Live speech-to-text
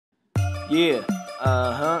Yeah,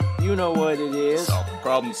 you know what it is. Solving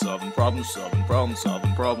problems, solving problems, solving problems,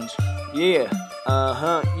 solving problems. Yeah,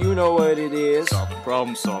 you know what it is. Solving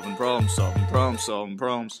problems, solving problems, solving problems, solving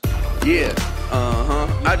problems. Yeah,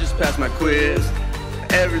 I just passed my quiz.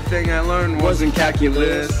 Everything I learned was in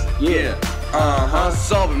calculus. Yeah,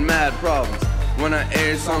 solving mad problems. When I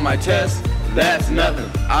ace on my test, that's nothing.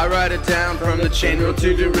 I write it down from the chain rule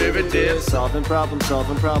to derivatives. Solving problems,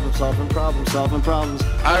 solving problems, solving problems, solving problems.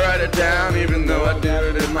 I write it down even though I do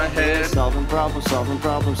it in my head. Solving problems, solving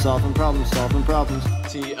problems, solving problems, solving problems.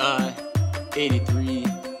 TI 83.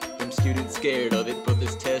 Them students scared of it, but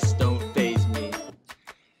this test don't faze me.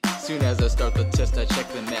 Soon as I start the test, I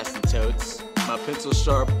check the asymptotes. My pencil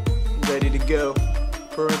sharp, ready to go.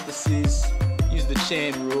 Parentheses, use the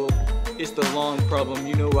chain rule. It's the long problem,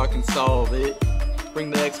 you know I can solve it.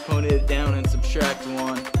 Bring the exponent down and subtract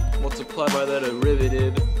 1. Multiply by the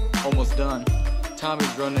derivative, almost done. Time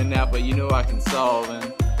is running out, but you know I can solve.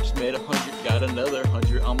 And just made 100, got another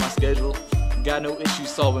 100 on my schedule. Got no issue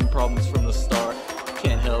solving problems from the start.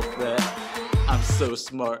 Can't help that, I'm so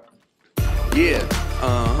smart. Yeah,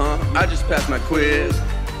 I just passed my quiz.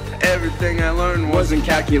 Everything I learned was in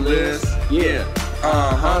calculus. Yeah,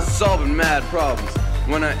 solving mad problems.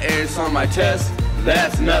 When I ace on my test,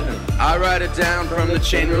 that's nothing. I write it down from the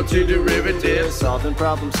chain rule to derivatives. Solving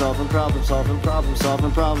problems, solving problems, solving problems,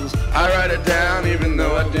 solving problems. I write it down even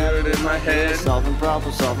though I do it in my head. Solving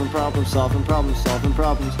problems, solving problems, solving problems, solving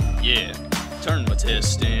problems. Yeah, turn my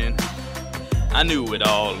test in. I knew it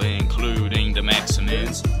all, including the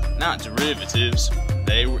maximins, not derivatives,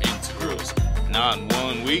 they were integrals. Not in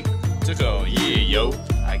 1 week, took all year, yo.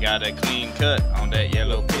 I got a clean cut on that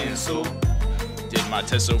yellow pencil. Did my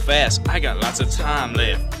test so fast, I got lots of time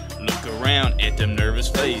left. Look around at them nervous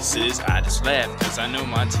faces, I just laugh, cause I know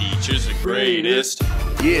my teacher's the greatest.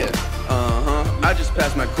 Yeah, I just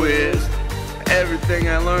passed my quiz. Everything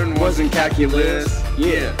I learned was in calculus.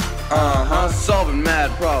 Yeah, solving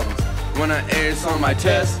mad problems. When I ace on my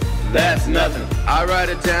test, that's nothing. I write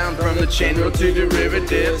it down from the chain rule to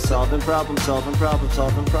derivatives. Solving problems, solving problems,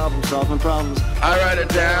 solving problems, solving problems. I write it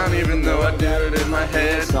down even though I do it in my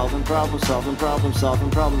head. Solving problems, solving problems,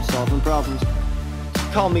 solving problems, solving problems.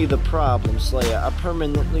 Call me the problem slayer. I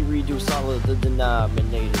permanently reduce all of the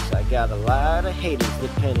denominators. I got a lot of haters. The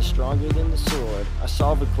pen is stronger than the sword. I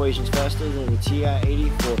solve equations faster than the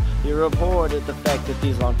TI-84. You're abhorred at the fact that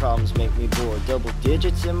these long problems make me bored. Double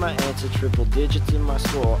digits in my answer, triple digits in my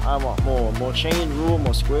score. I want more chain rule,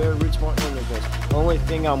 more square roots, more integrals. Only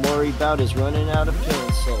thing I'm worried about is running out of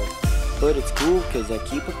pencil. But it's cool cause I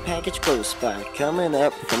keep a package close by, coming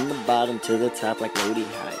up from the bottom to the top like Lodi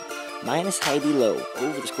High. Minus Heidi Low,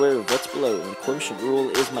 over the square of what's below. And the quotient rule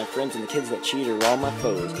is my friends and the kids that cheat are all my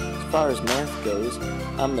foes. As far as math goes,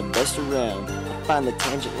 I'm the best around. I find the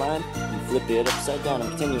tangent line and flip it upside down. I'm a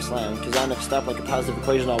continuous line, cause I never stop like a positive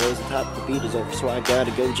equation always. The top the beat is over, so I gotta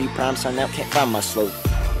go G prime sign out, can't find my slope.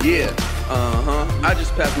 Yeah, I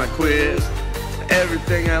just passed my quiz.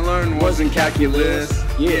 Everything I learned was in calculus.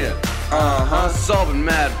 Yeah, solving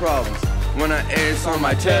mad problems. When I ace on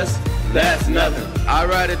my test, that's nothing. I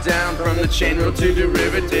write it down from the chain rule to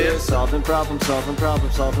derivatives. Solving problems, solving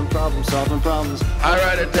problems, solving problems, solving problems. I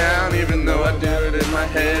write it down even though I do it in my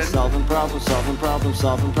head. Solving problems, solving problems,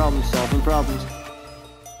 solving problems, solving problems.